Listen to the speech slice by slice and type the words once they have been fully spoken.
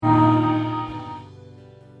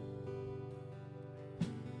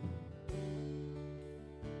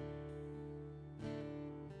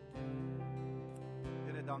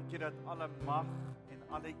dankie dat alle mag en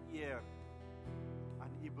alle eer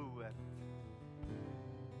aan U behoort.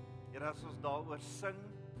 Here, as ons daaroor sing,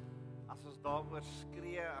 as ons daaroor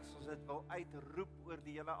skree, as ons dit wil uitroep oor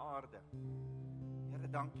die hele aarde. Here,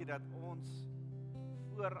 dankie dat ons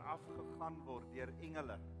vooraf gegaan word deur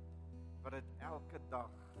engele, wat dit elke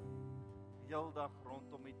dag, heeldag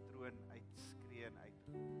rondom die troon uitskree en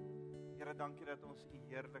uitroep. Here, dankie dat ons U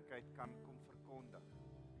heerlikheid kan kom verkondig.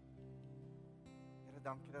 Here,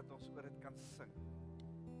 dankie dat ons oor dit kan sing.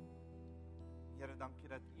 Here, dankie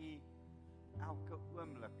dat U elke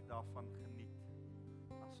oomblik daarvan geniet,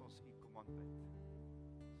 as ons U kom aanbid.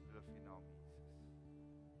 Ons loof U naam, Jesus.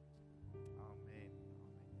 Amen, amen.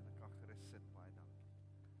 Julle kan gerus sit, baie dankie.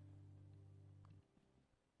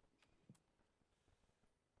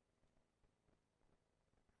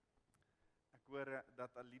 Ek hoor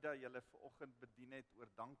dat Alida julle vanoggend bedien het oor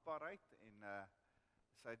dankbaarheid en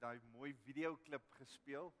sy het daai mooi videoklip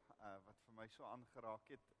gespeel wat vir my so aangeraak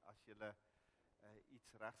het. As julle iets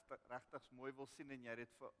regtigs mooi wil sien en jy het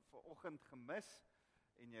dit vanoggend gemis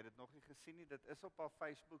en jy het dit nog nie gesien nie, dit is op haar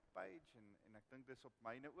Facebook page en ek dink dis op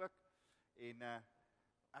myne ook. En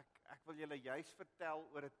ek wil julle juist vertel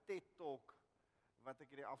oor 'n TED Talk wat ek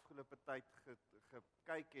hierdie afgelope tyd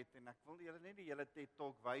gekyk het en ek wil julle net die hele TED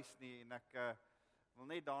Talk wys nie en ek wil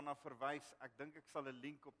net daarna verwys. Ek dink ek sal 'n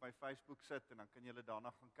link op my Facebook sit en dan kan julle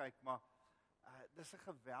daarna gaan kyk, maar dis 'n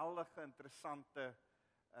geweldige interessante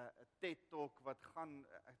TED Talk wat gaan,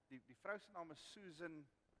 die vrou se naam is Susan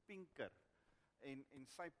Pinker en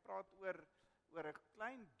sy praat oor 'n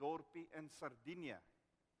klein dorpie in Sardinië,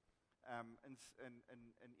 in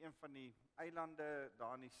een van die eilande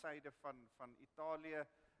daar in die suide van Italië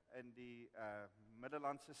in die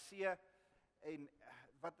Middellandse See. En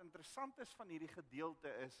wat interessant is van hierdie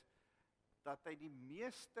gedeelte is dat hy die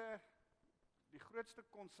grootste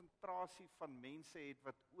konsentrasie van mense het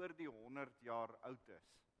wat oor die 100 jaar oud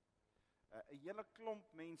is. 'n Hele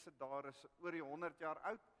klomp mense daar is oor die 100 jaar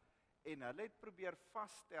oud en hulle het probeer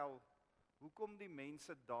vasstel hoekom die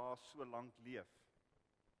mense daar so lank leef.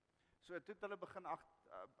 So toe het hulle begin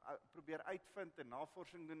probeer uitvind en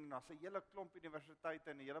navorsing doen en daar's 'n hele klomp universiteite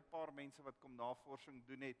en 'n hele paar mense wat kom navorsing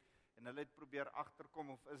doen het en hulle het probeer agterkom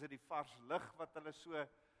of is dit die vars lug wat hulle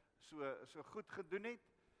so goed gedoen het.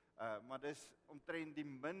 Maar dis omtrent die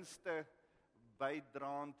minste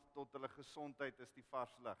bydraend tot hulle gesondheid is die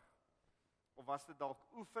vars lug. Of was dit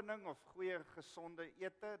dalk oefening of goeie gesonde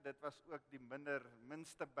ete, dit was ook die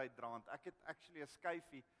minste bydraend. Ek het actually 'n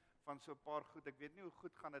skyfie van so 'n paar goed, ek weet nie hoe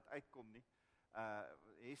goed gaan dit uitkom nie.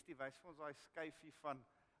 Hestie wys vir ons daai skyfie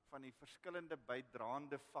van die verskillende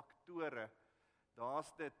bydraende faktore.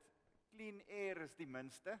 Daar's dit, clean air is die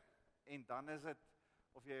minste, en dan is dit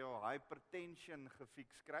of jy jou hypertension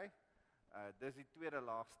gefiks kry, dis die tweede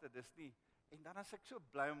laagste, dis nie. En dan is ek so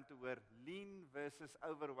bly om te hoor, lean versus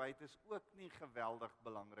overweight is ook nie geweldig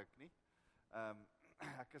belangrik nie.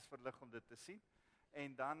 Ek is verlig om dit te sien.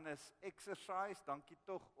 En dan is exercise, dankie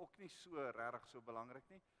tog, ook nie so regtig so belangrik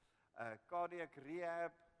nie. Cardiac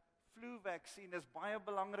rehab, flu vaccine is baie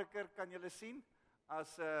belangriker, kan julle sien,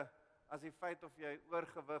 as die feit of jy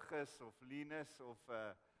oorgewig is, of lean is,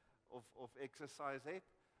 of exercise het.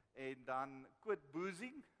 En dan quit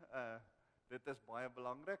boozing, dit is baie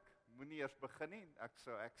belangrik, moenie eers begin nie,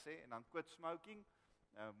 ek sê, en dan quit smoking,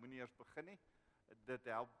 moenie eers begin nie, dit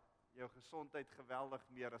help jou gesondheid geweldig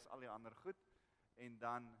meer as al die ander goed, en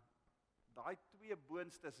dan, daai twee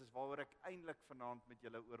boonstes is waaroor ek eintlik vanaand met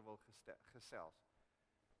julle oor wil gesels.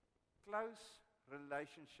 Close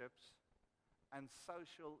relationships and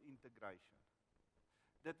social integration.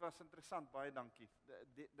 Dit was interessant, baie dankie.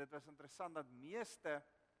 Dit was interessant dat meeste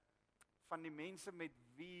van die mense met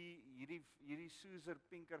wie hierdie Susan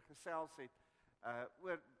Pinker gesels het,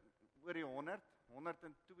 oor die 100,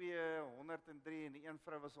 102, 103 en die een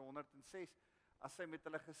vrou was 106, as sy met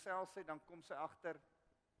hulle gesels het, dan kom sy agter,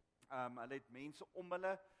 hulle het mense om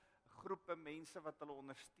hulle, groepe mense wat hulle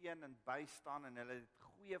ondersteun en bystaan, en hulle het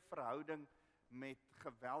goeie verhouding met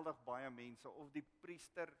geweldig baie mense, of die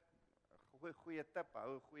priester, goeie tip,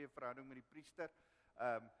 hou 'n goeie verhouding met die priester,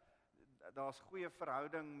 daar's goeie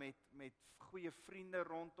verhouding met goeie vriende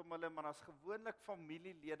rondom hulle, maar daar's gewoonlik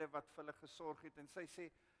familielede wat vir hulle gesorg het, en sy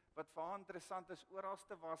sê, wat vir haar interessant is,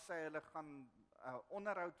 oralste waar sy hulle gaan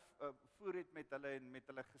onderhoud voer het met hulle en met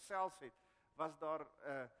hulle gesels het, was daar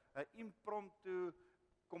 'n impromptu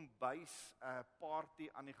kombuis party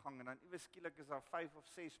aan die gang, en dan iewes skielik is daar 5 of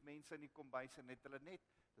 6 mense in die kombuis en het hulle net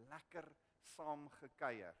lekker saam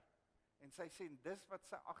gekuier. En sy sê, dis wat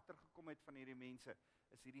sy agtergekom het van hierdie mense,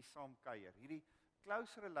 is hierdie saamkuier, hierdie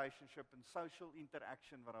close relationship en social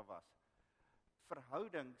interaction wat daar was.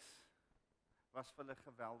 Verhoudings was vir hulle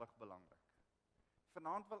geweldig belangrik.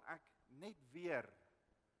 Vanaand wil ek net weer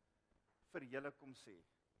vir julle kom sê,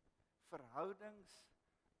 verhoudings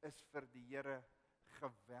is vir die Here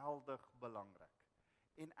geweldig belangrik.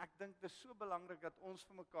 En ek dink dit is so belangrik dat ons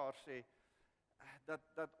vir mekaar sê,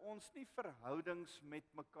 dat ons nie verhoudings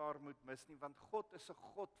met mekaar moet mis nie, want God is 'n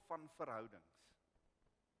God van verhoudings.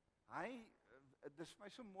 Dit is vir my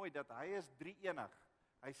so mooi dat hy is drie-enig.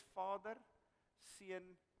 Hy's Vader,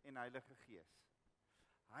 Seun en Heilige Gees.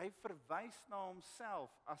 Hy verwys na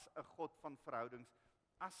homself as 'n God van verhoudings.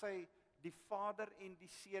 As hy die Vader en die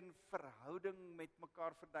Seun verhouding met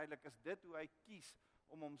mekaar verduidelik, is dit hoe hy kies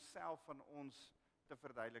om homself aan ons te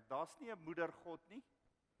verduidelik. Daar's nie 'n moedergod nie,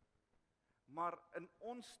 maar in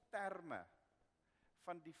ons terme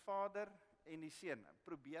van die Vader en die Seun,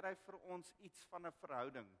 probeer hy vir ons iets van 'n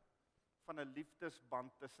verhouding, van 'n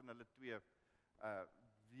liefdesband tussen hulle twee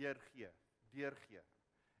deurgee.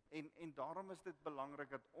 En daarom is dit belangrik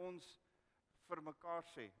dat ons vir mekaar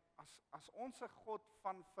sê, as ons 'n God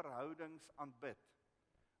van verhoudings aanbid,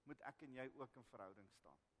 moet ek en jy ook in verhouding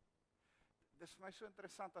staan. Dit is vir my so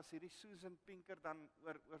interessant as hierdie Susan Pinker dan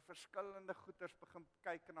oor verskillende goeters begin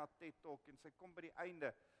kyk na TED Talk en sy kom by die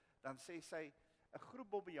einde, dan sê sy, 'n groep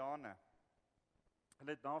Bobbiane,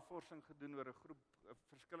 hulle het navorsing gedoen oor 'n groep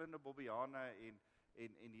verskillende Bobbiane en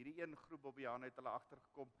hierdie een groep Bobbiane het hulle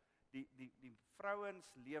agtergekom, die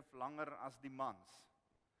vrouens leef langer as die mans.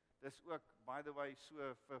 Dis ook, by the way,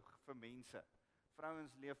 so vir mense.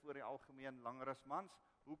 Vrouens leef oor die algemeen langer as mans.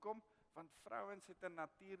 Hoekom? Want vrouens het 'n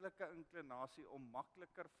natuurlike inklinasie om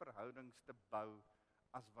makliker verhoudings te bou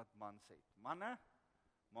as wat mans het. Manne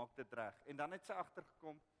maak dit reg. En dan het sy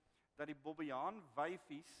agtergekom dat die Bobbejaan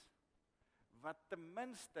wyfies wat ten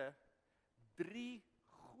minste 3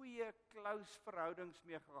 goeie close verhoudings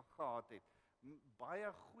mee gehad het.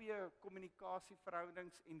 Baie goeie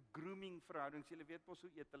kommunikasieverhoudings en grooming verhoudings. Julle weet mos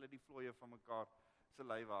hoe eet hulle die vlooie van mekaar se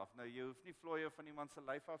lywe af. Nou jy hoef nie vlooie van iemand se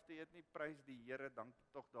lyf af te eet nie, prys die Here, dankie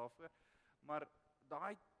tog daarvoor. Maar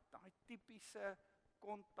daai tipiese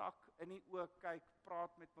kontak in die oë kyk,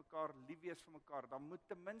 praat met mekaar, lief wees vir mekaar, dan moet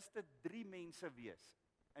ten minste 3 mense wees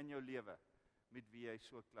in jou lewe met wie jy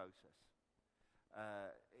so close is.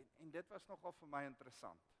 En dit was nogal vir my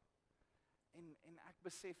interessant. En ek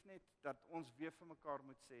besef net dat ons weer vir mekaar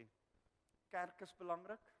moet sê, kerk is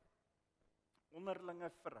belangrik, onderlinge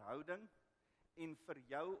verhouding, en vir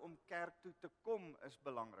jou om kerk toe te kom is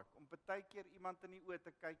belangrik. Om baie keer iemand in die oë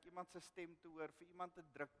te kyk, iemand se stem te hoor, vir iemand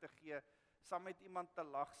 'n druk te gee, saam met iemand te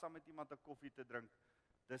lag, saam met iemand 'n koffie te drink,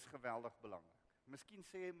 dis geweldig belangrik. Miskien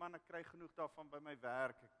sê jy, man, ek kry genoeg daarvan by my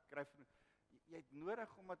werk, jy het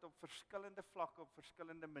nodig om dit op verskillende vlakke, op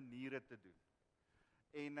verskillende maniere te doen.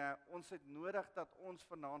 En ons het nodig dat ons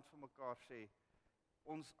vanaand vir mekaar sê,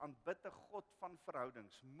 ons aanbid 'n God van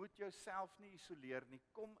verhoudings. Moet jouself nie isoleer nie.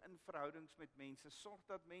 Kom in verhoudings met mense. Sorg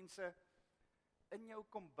dat mense in jou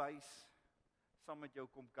kombuis saam met jou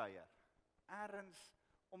kom kuier. Ergens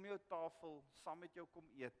om jou tafel saam met jou kom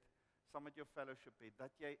eet, saam met jou fellowship het,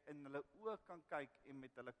 dat jy in hulle oë kan kyk en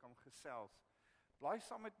met hulle kan gesels. Blaai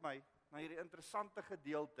saam met my na hierdie interessante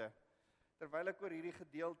gedeelte. Terwyl ek oor hierdie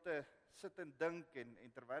gedeelte sit en dink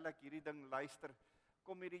en terwyl ek hierdie ding luister,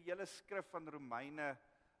 kom hierdie hele skrif van Romeine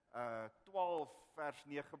 12 vers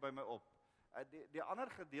 9 by my op. Die ander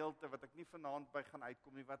gedeelte wat ek nie vanaand by gaan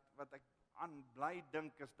uitkom nie, wat ek aan bly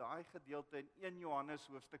dink is daai gedeelte in 1 Johannes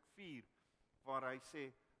hoofstuk 4 waar hy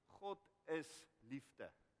sê God is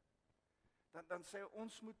liefde. Dan sê hy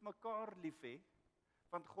ons moet mekaar lief hê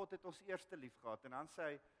want God het ons eerste lief gehad en dan sê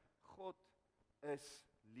hy God is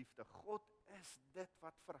liefde. God is dit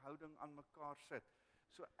wat verhouding aan mekaar sit.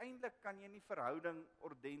 So eintlik kan jy nie verhouding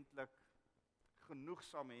ordentlik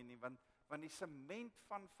genoegsaam hê nie, want die sement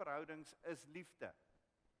van verhoudings is liefde.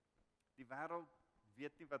 Die wêreld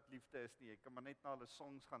weet nie wat liefde is nie. Jy kan maar net na hulle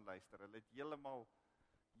songs gaan luister. Hulle het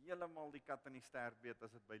heeltemal die kat in die stert weet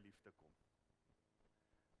as dit by liefde kom.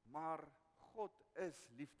 Maar God is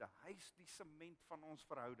liefde. Hy is die sement van ons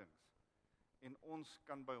verhoudings. En ons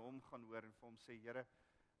kan by hom gaan hoor en vir hom sê, Here,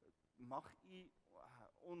 mag U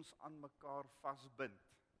ons aan mekaar vasbind.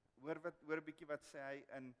 Hoor bietjie wat sê hy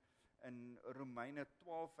in Romeine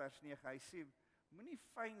 12 vers 9. Hy sê, moenie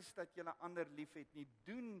fyns dat jy ander lief het nie.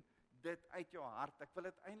 Doen dit uit jou hart. Ek wil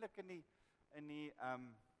dit eintlik in die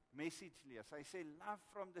message lees. Hy sê, love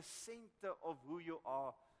from the center of who you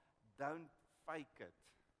are. Don't fake it.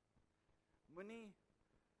 Moenie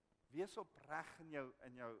wees opreg in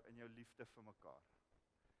jou liefde vir mekaar.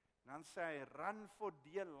 En dan sê hy, run for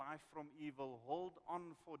dear life from evil, hold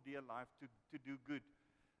on for dear life to do good.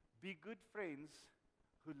 Be good friends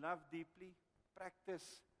who love deeply,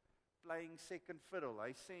 practice playing second fiddle.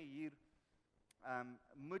 Hy sê hier,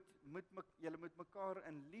 julle moet mekaar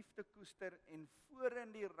in liefde koester en voor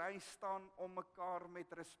in die ry staan om mekaar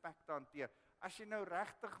met respek te hanteer. As jy nou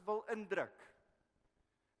regtig wil indruk,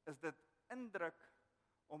 is dit indruk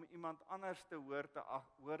om iemand anders te hoor te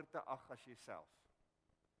ag as jouself.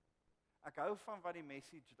 Ek hou van wat die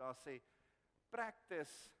message daar sê,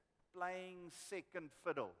 practice playing second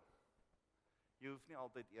fiddle. Jy hoef nie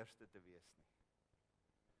altyd eerste te wees nie.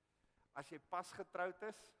 As jy pas getroud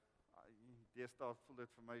is, deesdae voel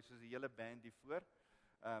dit vir my soos die hele band hier voor.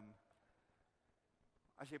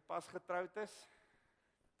 As jy pas getroud is,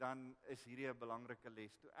 dan is hierdie 'n belangrike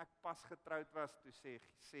les. Toe ek pas getroud was, toe sê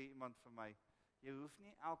iemand vir my, jy hoef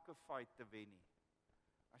nie elke fight te wen nie.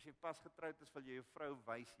 As jy pas getroud is, wil jy jou vrou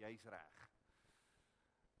wys jy's reg.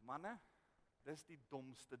 Manne, dis die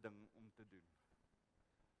domste ding om te doen.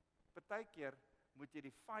 Partykeer moet jy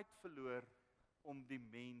die fight verloor om die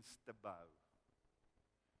mens te bou.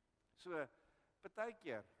 So,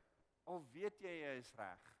 partykeer, al weet jy is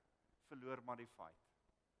reg, verloor maar die fight.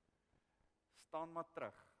 Staan maar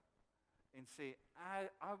terug en sê,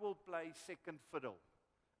 I will play second fiddle.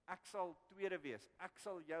 Ek sal tweede wees, ek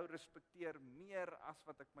sal jou respekteer meer as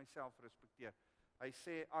wat ek myself respekteer. Hy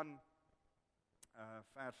sê aan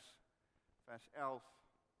vers 11,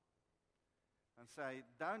 dan sê hy,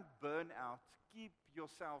 don't burn out, keep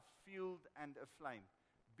yourself fueled and aflame.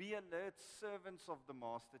 Be alert, servants of the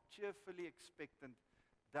master, cheerfully expectant.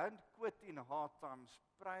 Don't quit in hard times,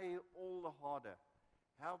 pray all the harder.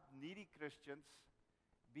 Help needy Christians,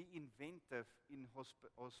 be inventive in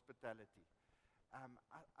hospitality.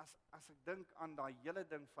 As ek dink aan daai hele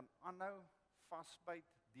ding van aanhou, vasbyt,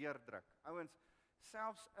 deurdruk. Ouens,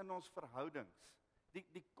 selfs in ons verhoudings,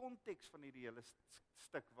 die konteks van hierdie hele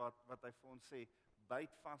stuk wat hy vir ons sê,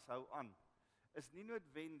 byt vas, hou aan, is nie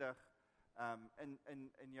noodwendig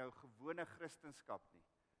in jou gewone Christenskap nie.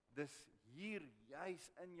 Dis hier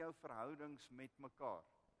juis in jou verhoudings met mekaar.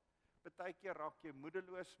 Partykeer raak jy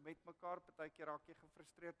moedeloos met mekaar, partykeer raak jy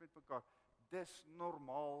gefrustreerd met mekaar. Dis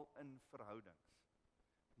normaal in verhoudings.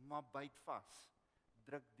 Maar byt vas,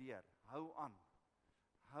 druk deur, hou aan.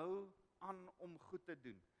 Hou aan om goed te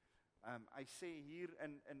doen. Hy sê hier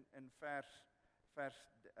in vers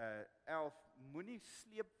 11, moenie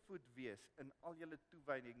sleepvoet wees in al julle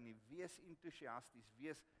toewyding nie, wees entoesiasties,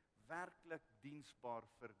 wees werklik diensbaar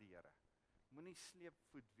vir die Here. Moenie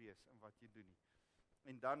sleepvoet wees in wat jy doen nie.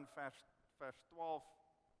 En dan vers 12,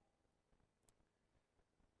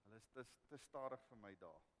 hulle is te stadig vir my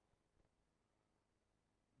daar.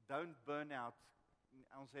 Don't burn out,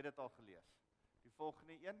 ons het dit al gelees. Die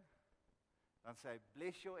volgende een, dan sê hy,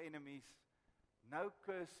 bless your enemies, no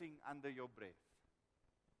cursing under your breath.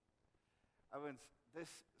 Ouens,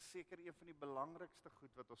 dis seker een van die belangrikste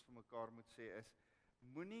goed wat ons vir mekaar moet sê is,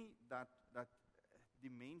 moenie dat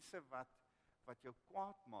die mense wat jou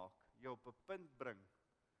kwaad maak, jou op 'n punt bring,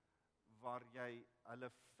 waar jy hulle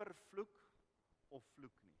vervloek of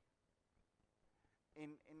vloek nie.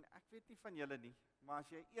 En ek weet nie van julle nie, maar as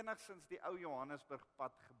jy enigstens die ou Johannesburg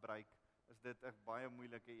pad gebruik, is dit 'n baie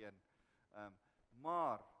moeilike een.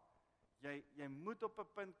 Maar, jy moet op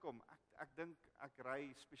 'n punt kom, ek dink ek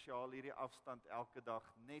ry spesiaal hierdie afstand elke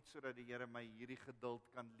dag, net sodat die Here my hierdie geduld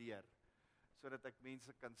kan leer, sodat ek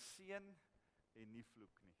mense kan seën en nie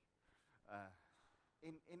vloek nie.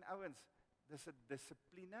 En ouens, dis 'n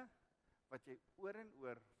dissipline wat jy oor en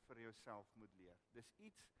oor vir jouself moet leer. Dis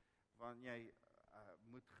iets wat jy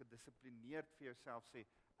moet gedissiplineerd vir jouself sê,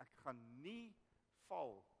 ek gaan nie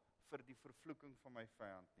val vir die vervloeking van my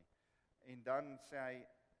vyand nie. En dan sê hy,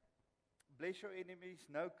 bless your enemies,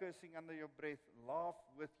 no cursing under your breath, laugh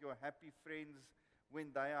with your happy friends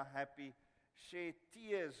when they are happy, share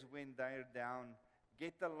tears when they are down,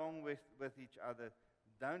 get along with each other,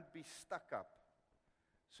 don't be stuck up.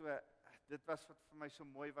 So, dit was wat vir my so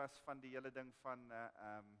mooi was van die hele ding van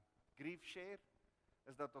grief share,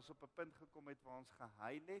 is dat ons op 'n punt gekom het waar ons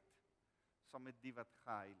gehuil het, saam met die wat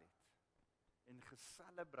gehuil het. En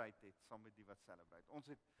geselebrate het, saam met die wat celebrate. Ons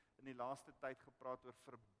het in die laaste tyd gepraat oor,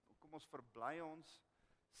 kom ons verbly ons,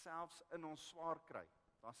 selfs in ons swaar kry.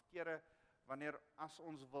 Daar's kere, wanneer as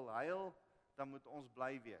ons wil huil, dan moet ons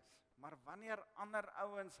bly wees. Maar wanneer ander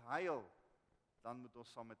ouens huil, dan moet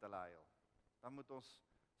ons saam met hulle huil. Dan moet ons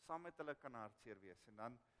saam met hulle kan hartseer wees. En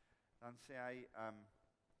dan sê hy,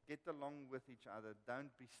 get along with each other,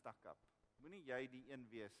 don't be stuck up. Moenie jy die een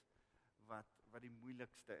wees wat die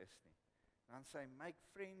moeilikste is nie. Dan sê hy, make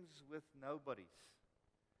friends with nobodies.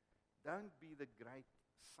 Don't be the great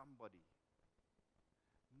somebody.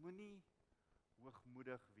 Moenie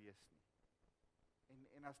hoogmoedig wees nie.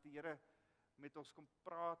 En as die Here met ons kom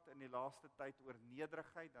praat in die laaste tyd oor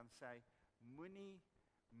nederigheid, dan sê hy, moenie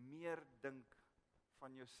meer dink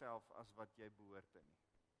van jouself as wat jy behoort nie.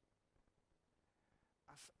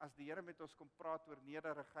 As die Here met ons kom praat oor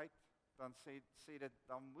nederigheid, dan sê dit,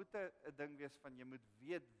 dan moet 'n ding wees van jy moet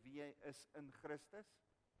weet wie jy is in Christus,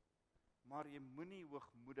 maar jy moenie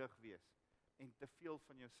hoogmoedig wees en te veel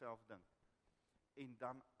van jouself dink en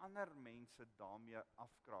dan ander mense daarmee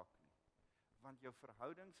afkraak nie. Want jou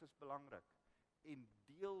verhoudings is belangrik en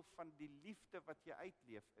deel van die liefde wat jy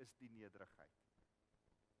uitleef is die nederigheid.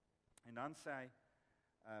 En dan sê hy,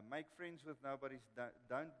 make friends with nobody,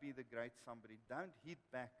 don't be the great somebody, don't hit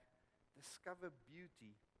back, discover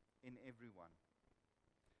beauty in everyone.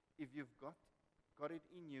 If you've got it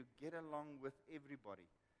in you, get along with everybody.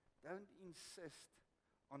 Don't insist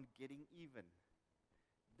on getting even.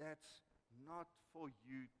 That's not for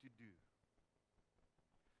you to do.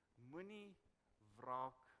 Moenie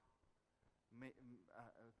wraak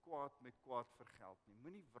kwaad met kwaad vergeld nie.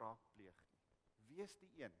 Moenie wraak pleeg nie. Wees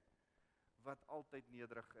die een wat altyd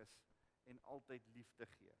nederig is en altyd liefde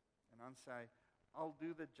gee. En dan sê hy, I'll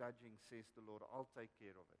do the judging, says the Lord, I'll take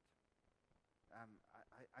care of it.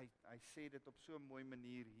 Hy sê dit op so 'n mooi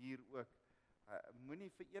manier hier ook. Moenie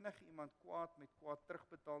vir enige iemand kwaad met kwaad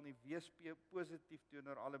terugbetaal nie. Wees positief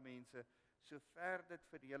teenoor alle mense. Sover dit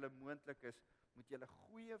vir julle moontlik is, moet julle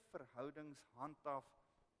goeie verhoudings handhaaf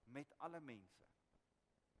met alle mense.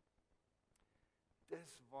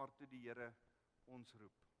 Dis waartoe die Here ons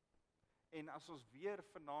roep. En as ons weer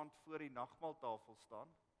vanaand voor die nagmaaltafel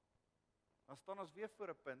staan, dan staan ons weer voor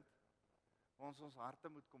 'n punt waar ons harte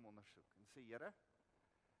moet kom ondersoek en sê, Here,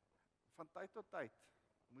 van tyd tot tyd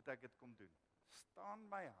moet ek dit kom doen. Staan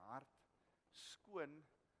my hart skoon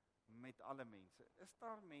met alle mense? Is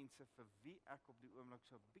daar mense vir wie ek op die oomblik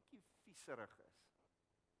so 'n bietjie vieserig is?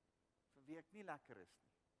 Vir wie ek nie lekker is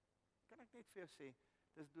nie? Kan ek net vir jou sê,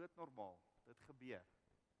 dis doodnormaal, dit gebeur.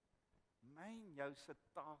 My en jou se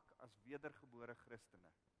taak as wedergebore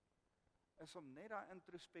Christene is om net daai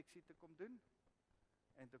introspeksie te kom doen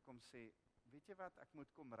en te kom sê, weet jy wat, ek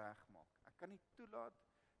moet kom regmaak. Ek kan nie toelaat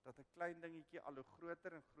dat 'n klein dingetjie al hoe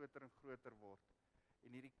groter en groter en groter word.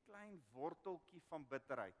 En hierdie klein worteltjie van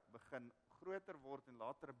bitterheid begin groter word en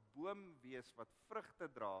later 'n boom wees wat vrugte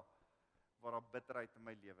dra waar daar bitterheid in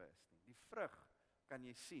my lewe is nie. Die vrug kan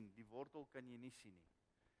jy sien, die wortel kan jy nie sien nie.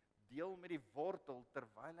 Deel met die wortel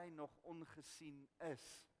terwyl hy nog ongesien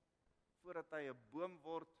is, voordat hy 'n boom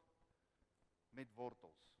word met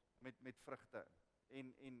wortels, met vrugte.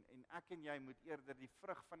 En ek en jy moet eerder die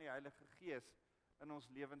vrug van die Heilige Gees in ons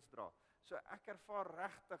lewens dra. So ek ervaar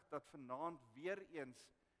regtig dat vanaand weer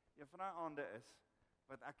eens een van daai aande is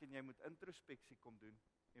wat ek en jy moet introspeksie kom doen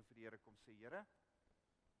en vir die Here kom sê, Here,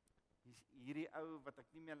 hier's hierdie ou wat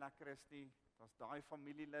ek nie meer lekker is nie, daar's daai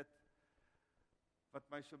familielid wat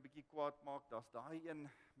my so 'n bietjie kwaad maak, daar's daai een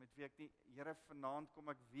met wie ek nie, Here, vanaand kom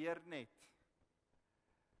ek weer net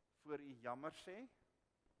voor U jammer sê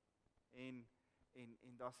en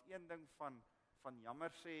daar's een ding van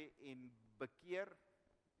jammer sê en bekeer.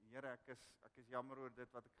 Here, ek is jammer oor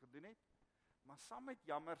dit wat ek gedoen het. Maar saam met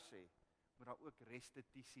jammer sê, moet daar ook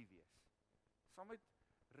restituisie wees. Saam met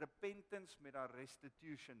repentance met daar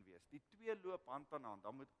restitution wees. Die twee loop hand aan hand.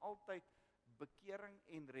 Daar moet altyd bekering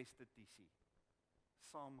en restituisie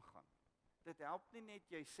saamgaan. Dit help nie net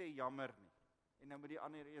jy sê jammer nie. En nou moet die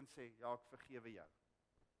ander een sê, ja, ek vergewe jou.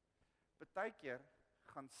 Partykeer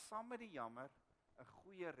gaan saam met die jammer 'n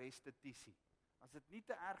goeie restituisie. As dit nie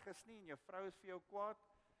te erg is nie en jou vrou is vir jou kwaad,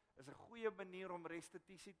 is 'n goeie manier om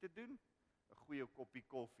restituisie te doen, 'n goeie koppie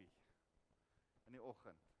koffie in die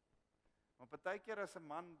oggend. Maar partykeer as 'n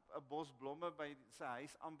man 'n bos blomme by sy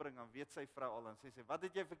huis aanbring, dan weet sy vrou al en sê, wat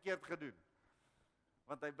het jy verkeerd gedoen?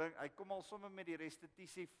 Want hy kom al sommer met die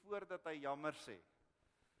restituisie voordat hy jammer sê.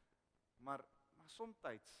 Maar soms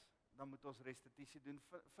dan moet ons restituisie doen.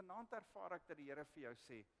 Vanaand ervaar ek dat die Here vir jou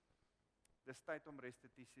sê, dis tyd om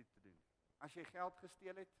restituisie te doen. As jy geld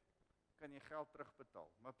gesteel het, kan jy geld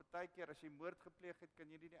terugbetaal. Maar partykeer as jy moord gepleeg het, kan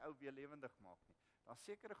jy nie die ou weer lewendig maak nie. Daar's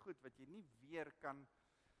sekere goed wat jy nie weer kan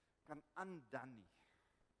undone nie.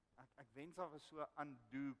 Ek wens daar was so 'n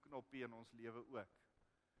undo knoppie in ons lewe ook.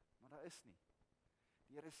 Maar daar is nie.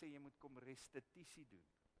 Die Here sê jy moet kom restituisie doen.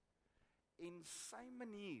 En sy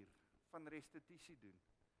manier van restituisie doen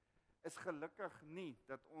is gelukkig nie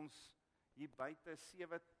dat ons hier buite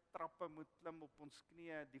 7 trappe moet klim op ons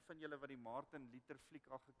knieë. Die van julle wat die Martin Luther fliek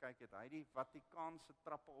al gekyk het, hy het die Vatikaanse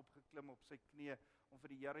trappe opgeklim op sy knieë om vir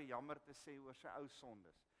die Here jammer te sê oor sy ou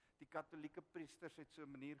sondes. Die Katolieke priesters het so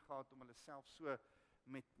 'n manier gehad om hulle self so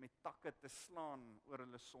met takke te slaan oor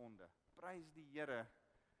hulle sonde. Prys die Here,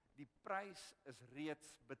 die prys is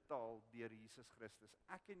reeds betaal deur Jesus Christus.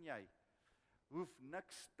 Ek en jy hoef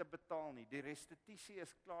niks te betaal nie. Die restituisie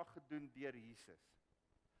is klaar gedoen deur Jesus.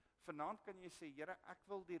 Vanaand kan jy sê, Here, ek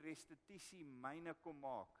wil die restituisie myne kom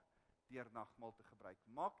maak deur nagmaal te gebruik.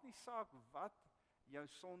 Maak nie saak wat jou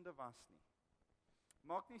sonde was nie.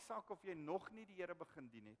 Maak nie saak of jy nog nie die Here begin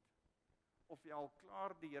dien het, of jy al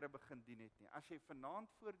klaar die Here begin dien het nie. As jy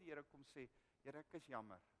vanaand voor die Here kom sê, Here, ek is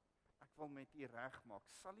jammer, ek wil met U regmaak,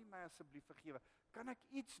 sal U my asseblief vergewe, kan ek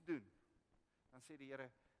iets doen? Dan sê die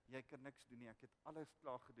Here, jy kan niks doen nie, ek het alles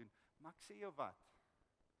klaar gedoen, maar ek sê jou wat,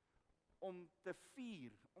 om te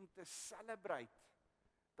vier, om te celebrate,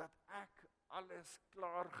 dat ek alles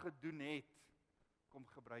klaar gedoen het, kom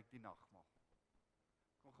gebruik die nagmaal.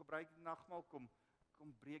 Kom gebruik die nagmaal, kom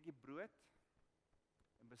breek die brood,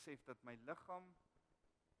 en besef dat my liggaam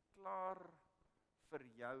klaar vir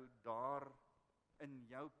jou daar in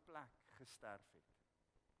jou plek gesterf het.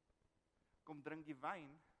 Kom drink die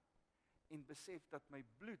wyn, en besef dat my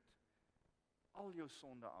bloed al jou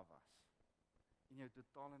sonde afwas, en jou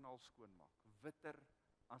totaal en al skoon maak, witter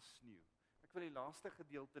as sneeu. Ek wil die laaste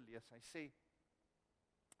gedeelte lees, hy sê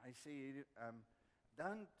hier,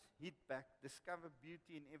 don't hit back, discover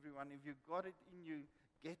beauty in everyone, if you got it in you,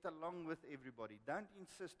 get along with everybody, don't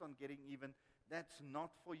insist on getting even, that's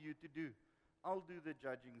not for you to do. I'll do the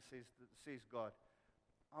judging, says God.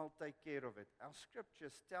 I'll take care of it. Our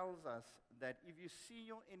scriptures tells us that if you see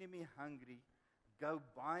your enemy hungry, go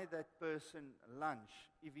buy that person lunch.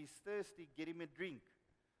 If he's thirsty, get him a drink.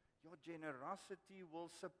 Your generosity will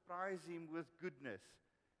surprise him with goodness.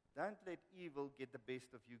 Don't let evil get the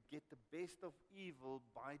best of you. Get the best of evil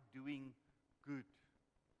by doing good.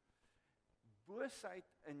 Boosheid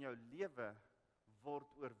in jou lewe word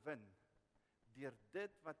oorwin deur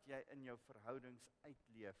dit wat jy in jou verhoudings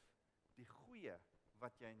uitleef, die goeie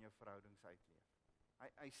wat jy in jou verhoudings uitleef.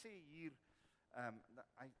 Hy sê hier,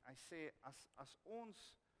 hy sê, as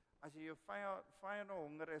jy jou vyande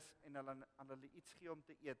honger is, en hulle iets gee om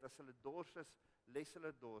te eet, as hulle dors is, les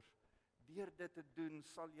hulle dors, deur dit te doen,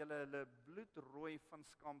 sal julle hulle bloed rooi van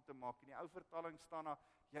skaamte maak. In die ou vertaling staan daar,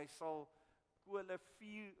 jy sal kole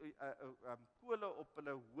op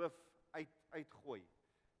hulle hoof uitgooi.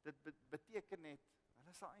 Dit beteken net,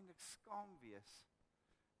 hulle sal eintlik skaam wees,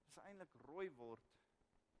 hulle sal eintlik rooi word,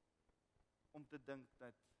 om te dink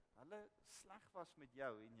dat hulle sleg was met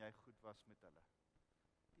jou, en jy goed was met hulle.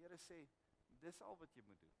 Die Here sê, dis al wat jy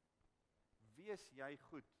moet doen. Wees jy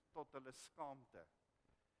goed, tot hulle skaamte.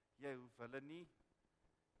 Jy hoef hulle nie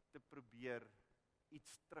te probeer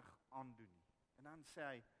iets terug aandoen nie. En dan sê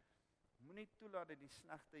hy, moenie toelaat dat die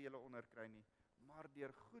slegte julle onderkry nie, maar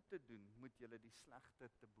deur goed te doen, moet julle die slegte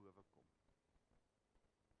te bowe kom.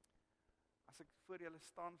 As ek voor julle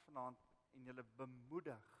staan vanaand, en julle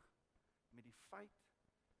bemoedig, met die feit,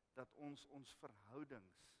 dat ons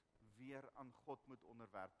verhoudings weer aan God moet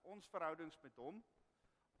onderwerp. Ons verhoudings met hom,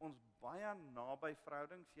 ons baie naby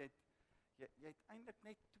verhoudings, jy het eintlik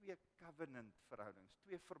net 2 covenant verhoudings,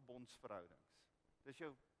 2 verbondsverhoudings. Dis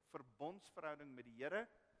jou verbondsverhouding met die Here,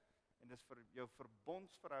 en dis vir jou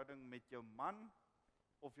verbondsverhouding met jou man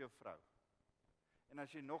of jou vrou. En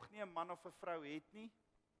as jy nog nie 'n man of 'n vrou het nie,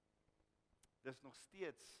 dis nog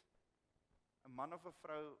steeds 'n man of 'n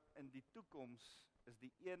vrou in die toekoms is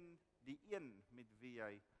die een met wie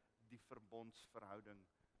jy die verbondsverhouding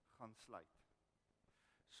gaan sluit.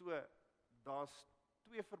 So, daar's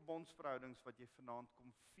 2 verbondsverhoudings wat jy vanaand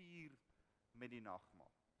kom vier met die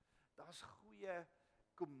nagmaal. Daar's goeie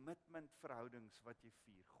commitment verhoudings wat jy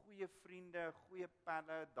vier. Goeie vriende, goeie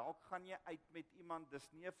pelle, dalk gaan jy uit met iemand,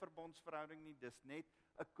 dis nie 'n verbondsverhouding nie, dis net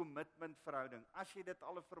 'n commitment verhouding. As jy dit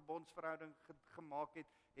al 'n verbondsverhouding gemaak het,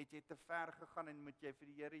 het jy te ver gegaan en moet jy vir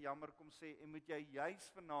die Here jammer kom sê, en moet jy juis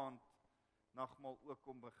vanaand nagmaal ook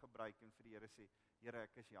kom gebruik en vir die Here sê, Here,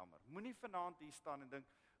 ek is jammer. Moenie vanaand hier staan en dink,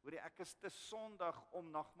 hoor jy, ek is te sondig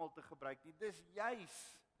om nagmaal te gebruik nie. Dis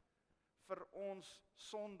juis vir ons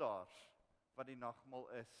sondaars wat die nagmaal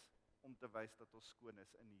is, om te wys dat ons skoon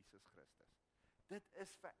is in Jesus Christus. Dit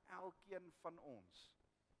is vir elkeen van ons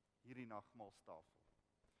hierdie nagmaalstafel.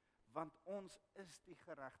 Want ons is die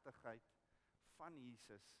geregtigheid van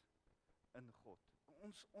Jesus in God.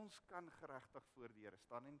 Ons kan geregtig voor die Here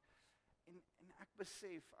staan, en ek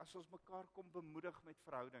besef, as ons mekaar kom bemoedig met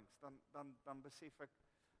verhoudings, dan besef ek,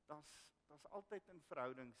 daar's altyd in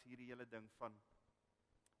verhoudings hierdie hele ding van,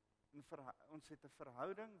 ons het 'n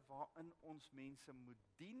verhouding waarin ons mense moet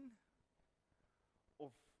dien,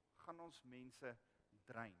 of gaan ons mense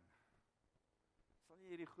drein? Sal jy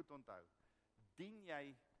hierdie goed onthou? Dien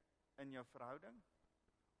jy in jou verhouding,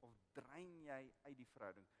 of drein jy uit die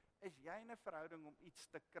verhouding? Is jy in 'n verhouding om iets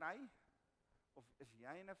te kry, of is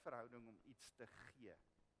jy in 'n verhouding om iets te gee?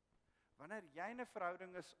 Wanneer jy in 'n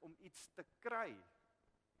verhouding is om iets te kry,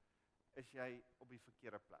 is jy op die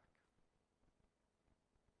verkeerde plek.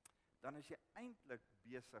 dan is jy eintlik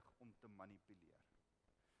besig om te manipuleer.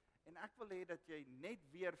 En ek wil hê dat jy net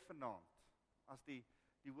weer vanaand, as die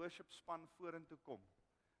worship span vorentoe kom,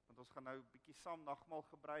 want ons gaan nou 'n bietjie saam nagmaal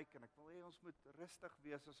gebruik, en ek wil hê ons moet rustig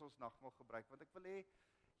wees as ons nagmaal gebruik, want ek wil hê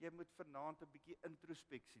jy moet vanaand 'n bietjie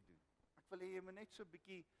introspeksie doen. Ek wil hê jy moet net so 'n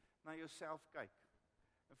bietjie na jouself kyk,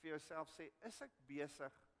 en vir jouself sê, is ek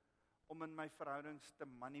besig om in my verhoudings te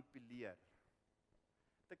manipuleer?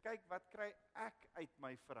 Te kyk, wat kry ek uit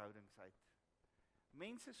my verhoudings uit?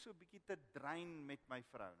 Mense so 'n bietjie te drein met my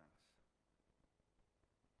verhoudings.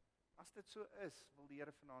 As dit so is, wil die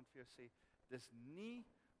Here vanaand vir jou sê, dis nie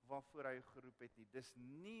waarvoor hy jou geroep het nie, dis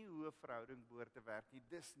nie hoe 'n verhouding behoort te werk nie,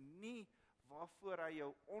 dis nie waarvoor hy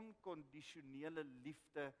jou onkondisionele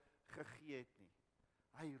liefde gegee het nie.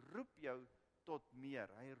 Hy roep jou tot meer,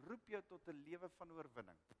 hy roep jou tot 'n lewe van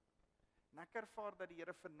oorwinning. En ek ervaar dat die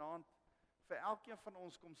Here vanaand vir elkeen van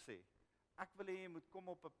ons kom sê, ek wil hê jy moet kom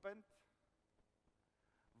op 'n punt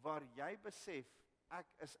waar jy besef, ek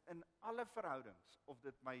is in alle verhoudings, of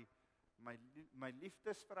dit my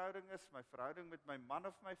liefdesverhouding is, my verhouding met my man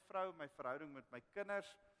of my vrou, my verhouding met my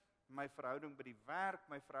kinders, my verhouding by die werk,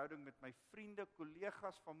 my verhouding met my vriende,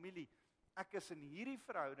 kollegas, familie. Ek is in hierdie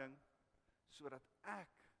verhouding sodat ek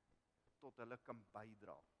tot hulle kan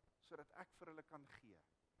bydra, sodat ek vir hulle kan gee.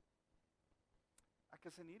 Ek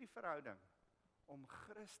is in hierdie verhouding om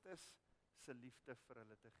Christus se liefde vir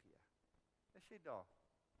hulle te gee. Is jy daar?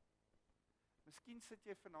 Miskien sit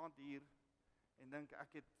jy vanaand hier en dink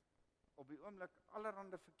ek het op die oomblik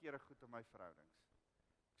allerhande verkeerde goed in my verhoudings.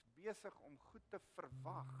 Ek's besig om goed te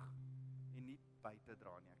verwag en nie by te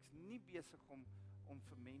dra nie. Ek's nie besig om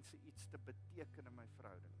vir mense iets te beteken in my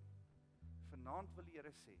verhouding nie. Vanaand wil die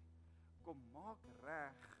Here sê, kom maak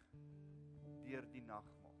reg deur die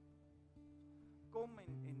nagmaal. Kom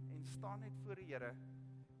en staan net voor die Here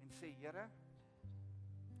en sê, Here,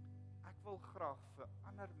 ek wil graag vir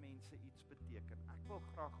ander mense iets beteken. Ek wil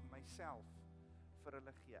graag myself vir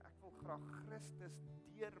hulle gee. Ek wil graag Christus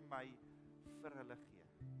deur my vir hulle gee.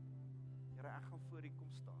 Here, ek gaan voor U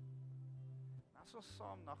kom staan. En as ons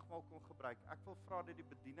saam nagmaal kom gebruik, ek wil vra dat die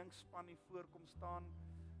bedieningsspan hier voor kom staan.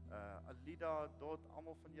 Alida, Dot,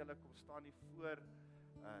 almal van julle kom staan hier voor.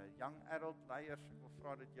 Young adult leiers, ek wil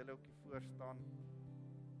vra dat julle ook hier voor staan.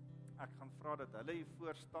 Ek gaan vra dat hulle hier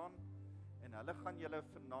voor staan en hulle gaan julle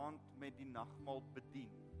vanaand met die nagmaal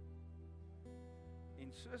bedien.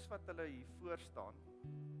 En soos wat hulle hier voor staan,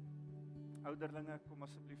 ouderlinge, kom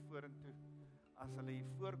asseblief vorentoe. As hulle hier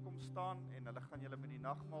voorkom staan en hulle gaan julle met die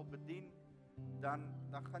nagmaal bedien, dan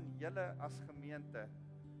gaan julle as gemeente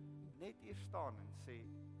net hier staan en sê,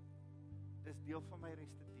 dis deel van my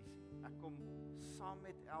restituisie. Ek kom saam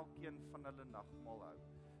met elkeen van hulle nagmaal hou.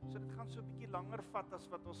 So dit gaan so 'n bietjie langer vat as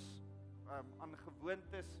wat ons aan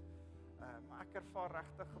gewoond is, maar ek ervaar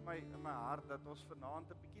regtig in my hart dat ons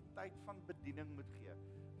vanaand 'n bietjie tyd van bediening moet gee.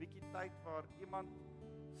 Bietjie tyd waar iemand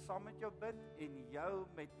saam met jou bid en jou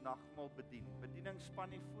met nagmaal bedien. Bedieningsspan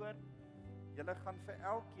hier voor. Julle gaan vir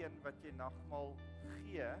elkeen wat jy nagmaal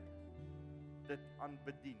gee, dit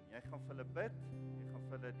aanbedien. Jy gaan vir hulle bid, jy gaan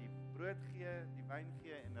vir hulle die brood gee, die wyn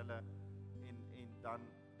gee en dan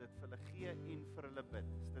dit vir hulle gee en vir hulle bid.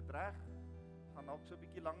 Is dit reg? Gaan dalk so 'n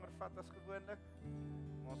bietjie langer vat as gewoonlik,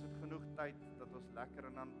 maar ons het genoeg tyd dat ons lekker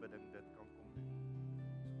in aanbidding dit kan kom doen.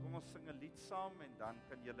 So kom ons sing 'n lied saam en dan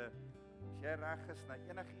kan julle, as jy reg is, na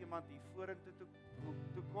enige iemand hier vorentoe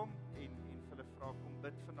toe kom en vir hulle vra, kom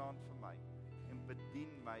bid vanaand vir my en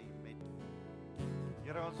bedien my met.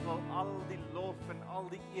 Here, ons wil al die lof en al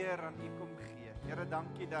die eer aan U kom gee. Here,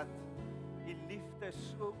 dankie dat U liefde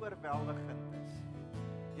so oorweldigend is.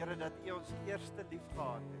 Here, dat U ons eerste lief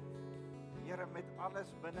gehad het. Here, met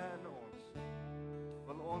alles binne in ons,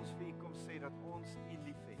 wil ons vir U kom sê dat ons U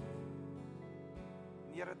lief het.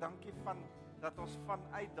 En Here, dankie dat ons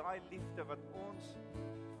vanuit daai liefde wat ons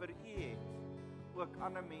vir U het, ook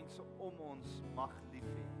ander mense om ons mag lief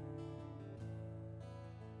hê.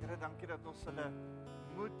 Here, dankie dat ons hulle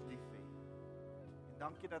moet lief hê. En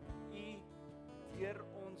dankie dat U deur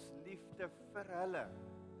ons liefde vir hulle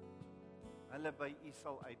by U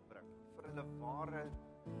sal uitbring. Vir hulle ware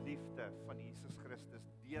liefde van Jesus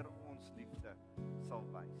Christus deur ons liefde sal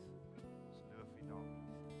wys. Ons loof U naam.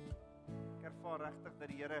 Ek ervaar regtig dat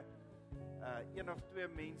die Here een of twee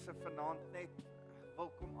mense vanaand net wil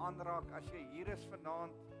kom aanraak. As jy hier is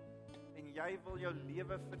vanaand en jy wil jou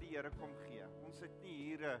lewe vir die Here kom gee. Ons het nie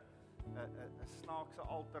hier 'n snaakse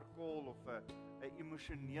altar call of 'n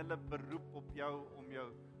emosionele beroep op jou om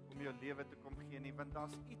jou lewe te kom gee nie, want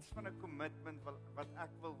daar's iets van 'n commitment wat ek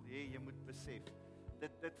wil hê jy moet besef.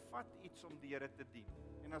 Dit vat iets om die Here te dien.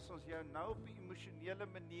 En as ons jou nou op 'n emosionele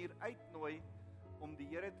manier uitnooi om die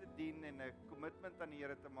Here te dien en 'n kommitment aan die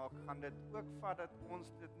Here te maak, gaan dit ook vat dat ons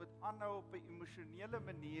dit moet aanhou op 'n emosionele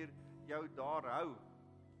manier jou daar hou.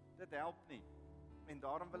 Dit help nie. En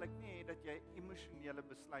daarom wil ek nie hê dat jy emosionele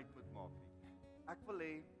besluit moet maak nie. Ek wil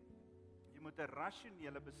hê jy moet 'n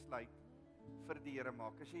rasionele besluit vir die Here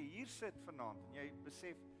maak. As jy hier sit vanaand en jy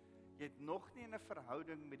besef jy het nog nie in 'n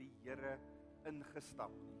verhouding met die Here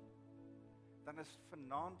ingestap nie, dan is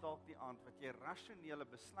vanaand dalk die aand wat jy rasionele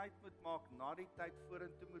besluit moet maak, na die tyd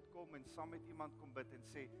vorentoe moet kom en saam met iemand kom bid en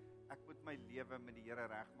sê, ek moet my lewe met die Here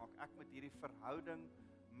regmaak. Ek moet hierdie verhouding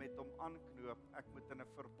met hom aanknoop. Ek moet in 'n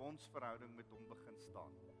verbondsverhouding met hom begin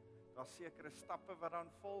staan. Daar's sekere stappe wat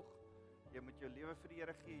dan volg. Jy moet jou lewe vir die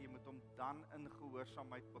Here gee, jy moet hom dan in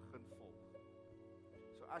gehoorsaamheid begin volg.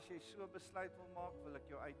 So as jy so besluit wil maak, wil ek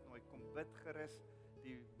jou uitnooi, kom bid gerus.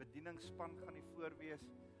 Die bedieningsspan gaan nie voor wees.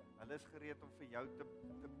 Hulle is gereed om vir jou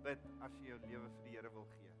te bid as jy jou lewe vir die Here wil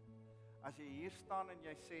gee. As jy hier staan en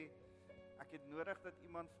jy sê, ek het nodig dat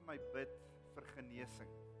iemand vir my bid vir genesing,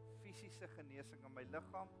 fisiese genesing in my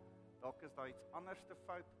liggaam, dalk is daar iets anders te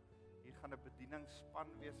fout. Hier gaan 'n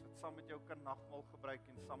bedieningsspan wees wat saam met jou kan nagmaal gebruik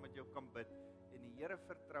en saam met jou kan bid en die Here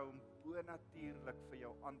vertrou om bonatuurlik vir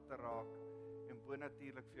jou aan te raak en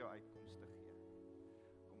bonatuurlik vir jou uitkomste te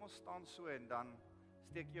gee. Kom ons staan so en dan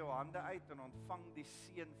steek jou hande uit en ontvang die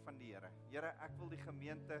seën van die Here. Here, ek wil die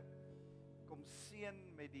gemeente kom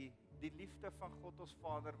seën met die liefde van God ons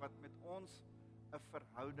Vader wat met ons 'n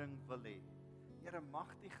verhouding wil hê. Here,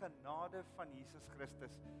 mag die genade van Jesus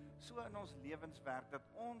Christus so in ons lewens werk dat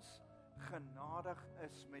ons genadig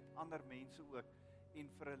is met ander mense ook en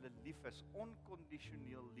vir hulle lief is,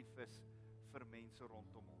 onkondisioneel lief is vir mense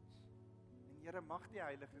rondom ons. En Here, mag die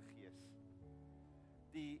Heilige Gees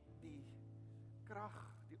die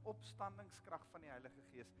krag, die opstandingskrag van die Heilige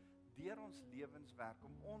Gees deur ons lewens werk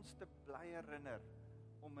om ons te bly herinner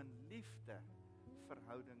om in liefde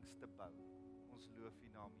verhoudings te bou. Ons loof U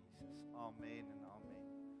naam Jesus. Amen en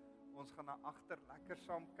amen. Ons gaan na agter lekker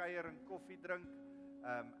saam kuier en koffie drink.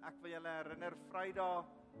 Ek wil julle herinner, Vrydag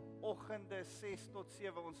oggende 6 tot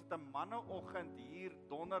 7, ons het 'n manneoggend hier,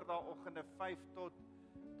 donderdagoggende 5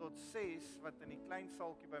 tot 6 wat in die klein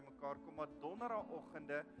saaltjie bymekaar kom, maar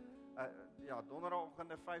donderdagoggende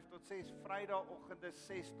donderdagoggende 5 tot 6, Vrydagoggende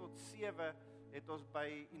 6 tot 7 het ons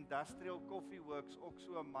by Industrial Coffee Works ook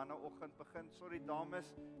so 'n manneoggend begin. Sorry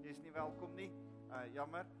dames, jy's nie welkom nie.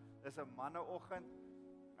 Jammer, dis 'n manneoggend.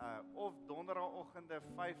 Of donderdagoggende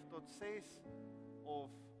 5 tot 6 of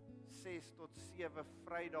 6 tot 7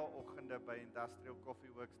 Vrydagoggende by Industrial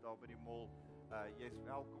Coffee Works daar by die mall. Jy's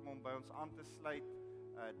welkom om by ons aan te sluit.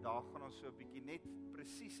 Daar gaan ons so 'n bietjie net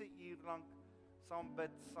presies 'n uur lank saam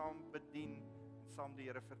bid, saam bedien en saam die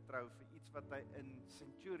Here vertrou vir iets wat hy in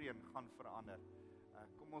Centurion gaan verander.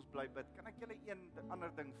 Kom ons bly bid. Kan ek julle een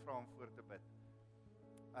ander ding vra om voor te bid?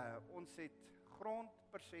 Ons het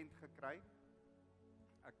grondpersent gekry.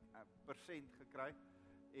 Persent gekry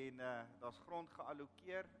en daar's grond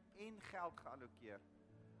geallokeer en geld geallokeer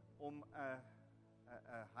om 'n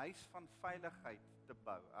huis van veiligheid te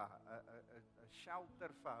bou, 'n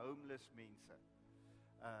shelter vir homeless mense.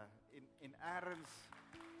 En erns,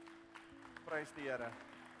 prys die Here.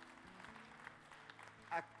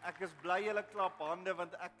 Ek is bly julle klap hande,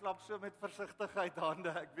 want ek klap so met versigtigheid hande.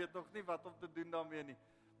 Ek weet nog nie wat om te doen daarmee nie.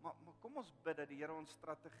 Maar kom ons bid dat die Here ons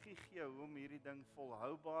strategie gee hoe om hierdie ding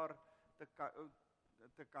volhoubaar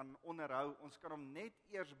te kan onderhou. Ons kan hom net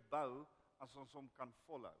eers bou as ons hom kan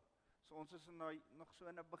volhou. So ons is nog so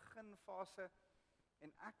in 'n beginfase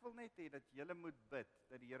en ek wil net hê dat julle moet bid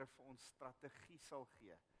dat die Here vir ons strategie sal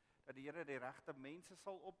gee. Dat die Here die regte mense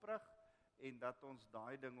sal oprig en dat ons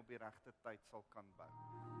daai ding op die regte tyd sal kan bou.